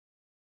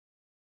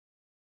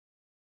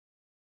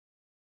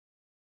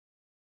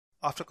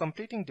After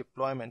completing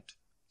deployment,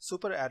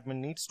 superadmin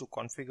needs to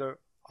configure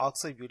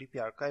Arcserve UDP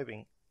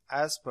Archiving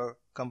as per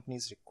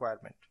company's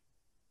requirement.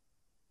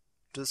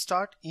 To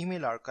start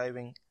email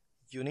archiving,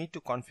 you need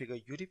to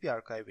configure UDP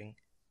Archiving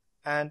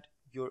and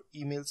your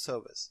email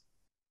service.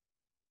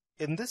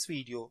 In this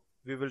video,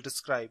 we will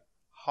describe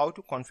how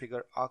to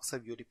configure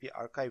Arcserve UDP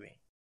Archiving.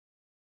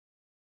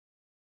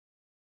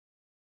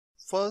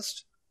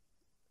 First,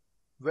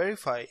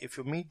 verify if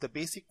you meet the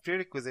basic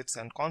prerequisites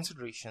and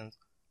considerations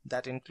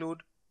that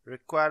include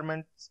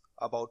requirements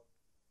about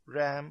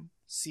RAM,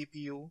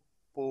 CPU,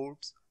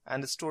 ports,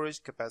 and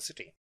storage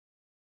capacity.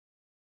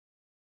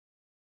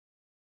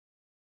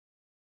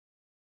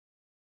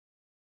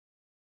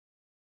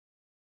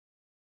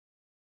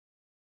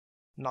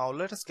 Now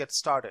let us get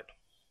started.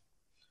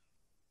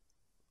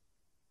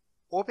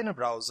 Open a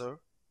browser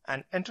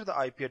and enter the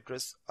IP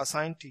address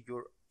assigned to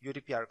your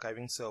UDP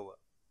archiving server.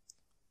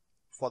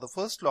 For the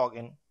first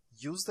login,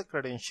 use the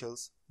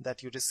credentials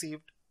that you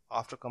received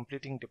after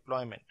completing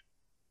deployment.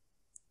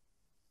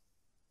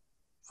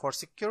 For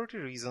security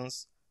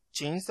reasons,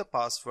 change the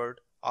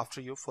password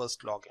after your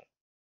first login.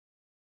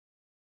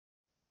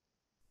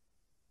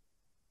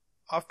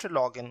 After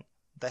login,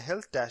 the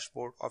health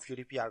dashboard of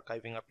UDP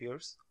Archiving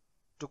appears.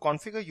 To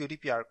configure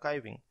UDP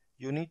Archiving,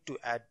 you need to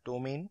add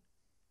domain,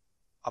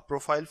 a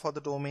profile for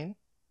the domain,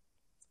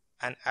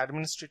 an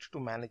administrator to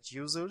manage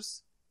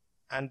users,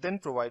 and then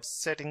provide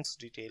settings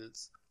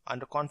details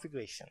under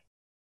configuration.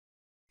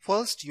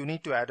 First, you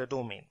need to add a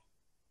domain.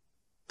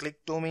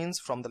 Click Domains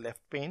from the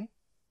left pane.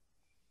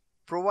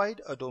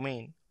 Provide a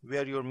domain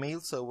where your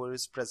mail server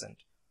is present.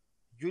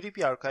 UDP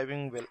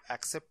Archiving will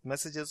accept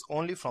messages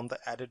only from the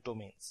added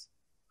domains.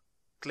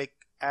 Click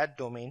Add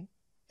Domain.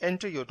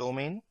 Enter your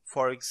domain,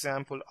 for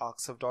example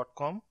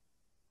arcserve.com,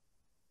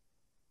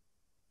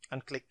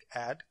 and click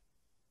Add.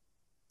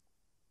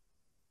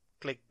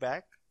 Click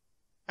Back,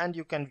 and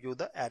you can view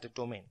the added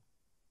domain.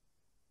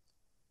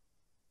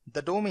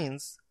 The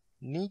domains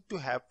need to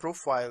have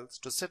profiles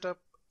to set up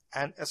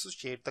and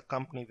associate the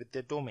company with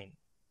their domain.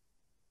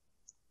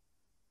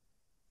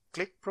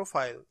 Click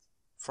Profile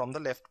from the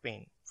left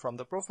pane. From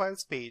the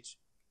Profiles page,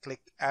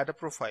 click Add a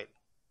Profile.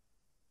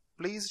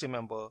 Please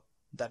remember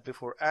that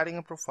before adding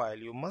a profile,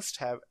 you must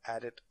have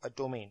added a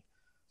domain.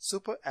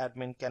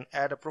 Superadmin can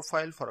add a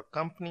profile for a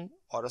company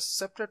or a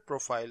separate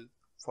profile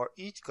for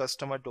each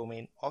customer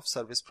domain of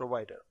service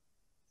provider.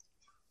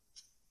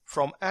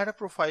 From Add a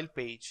Profile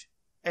page,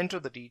 enter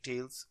the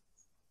details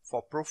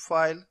for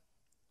profile,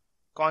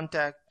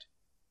 contact,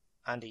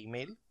 and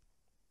email.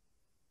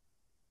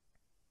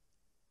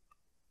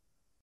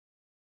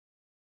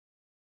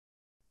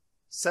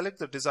 Select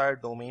the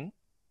desired domain.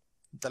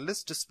 The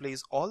list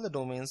displays all the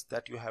domains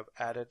that you have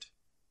added.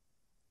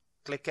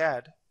 Click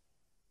Add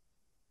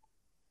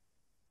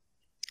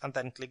and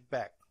then click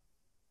Back.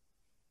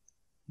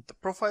 The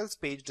Profiles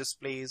page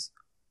displays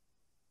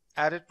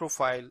added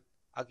profile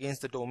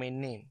against the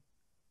domain name.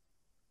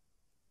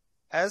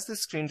 As the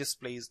screen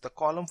displays, the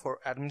column for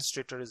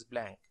administrator is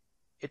blank.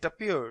 It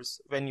appears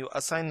when you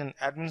assign an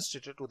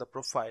administrator to the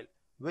profile,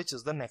 which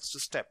is the next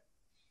step.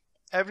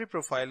 Every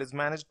profile is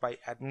managed by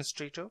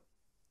administrator.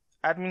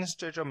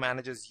 Administrator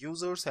manages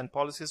users and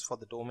policies for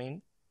the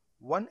domain.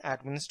 One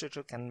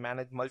administrator can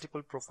manage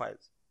multiple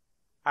profiles.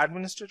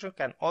 Administrator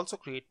can also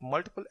create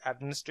multiple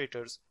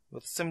administrators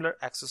with similar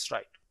access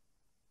right.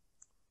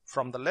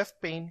 From the left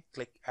pane,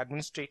 click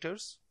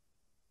Administrators.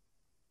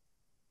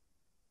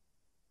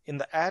 In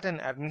the Add an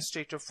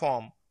Administrator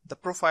form, the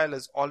profile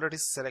is already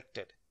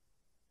selected.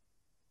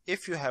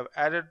 If you have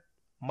added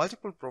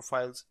multiple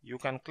profiles, you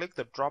can click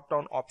the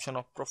drop-down option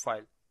of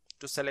Profile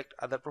to select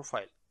other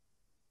profile.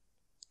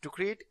 To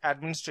create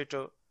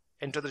administrator,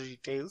 enter the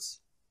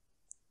details.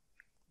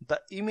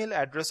 The email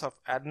address of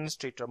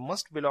administrator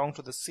must belong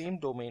to the same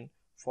domain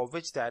for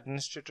which the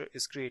administrator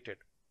is created.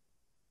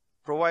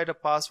 Provide a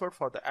password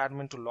for the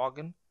admin to log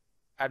in.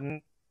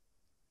 Admin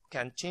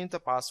can change the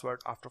password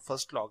after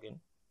first login.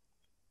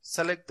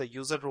 Select the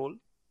user role.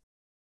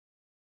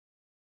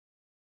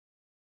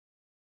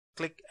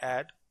 Click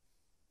Add.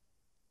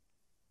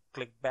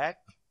 Click Back.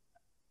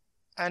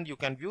 And you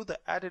can view the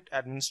added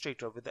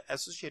administrator with the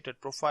associated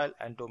profile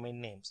and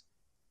domain names.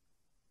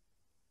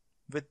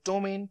 With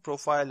domain,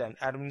 profile, and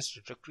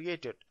administrator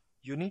created,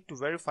 you need to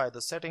verify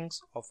the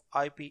settings of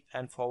IP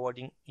and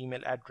forwarding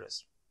email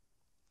address.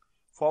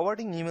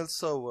 Forwarding email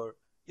server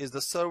is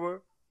the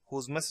server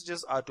whose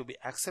messages are to be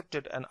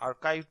accepted and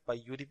archived by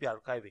UDP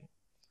Archiving.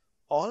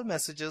 All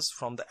messages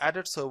from the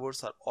added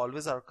servers are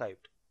always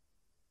archived.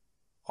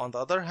 On the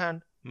other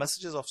hand,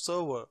 messages of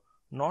server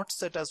not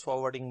set as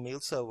forwarding mail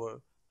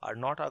server are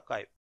not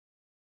archived.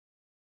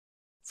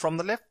 From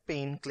the left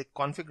pane, click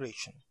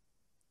Configuration.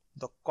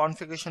 The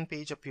configuration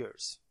page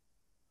appears.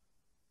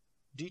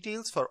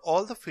 Details for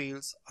all the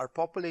fields are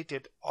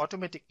populated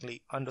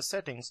automatically under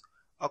Settings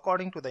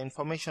according to the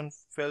information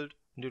filled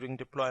during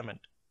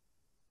deployment.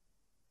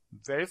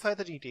 Verify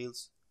the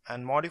details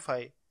and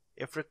modify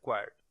if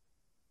required.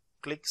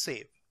 Click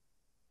Save.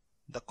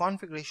 The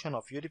configuration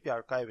of UDP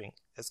Archiving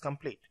is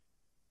complete.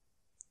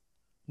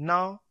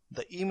 Now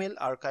The email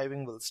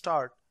archiving will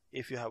start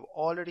if you have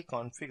already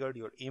configured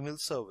your email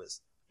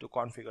service. To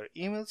configure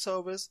email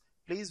service,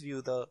 please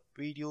view the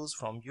videos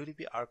from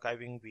UDP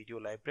Archiving video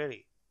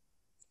library.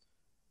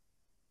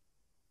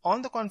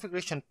 On the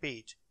configuration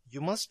page, you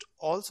must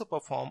also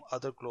perform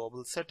other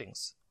global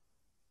settings.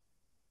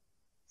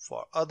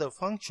 For other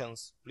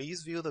functions,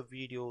 please view the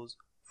videos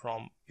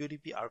from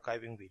UDP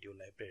Archiving video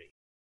library.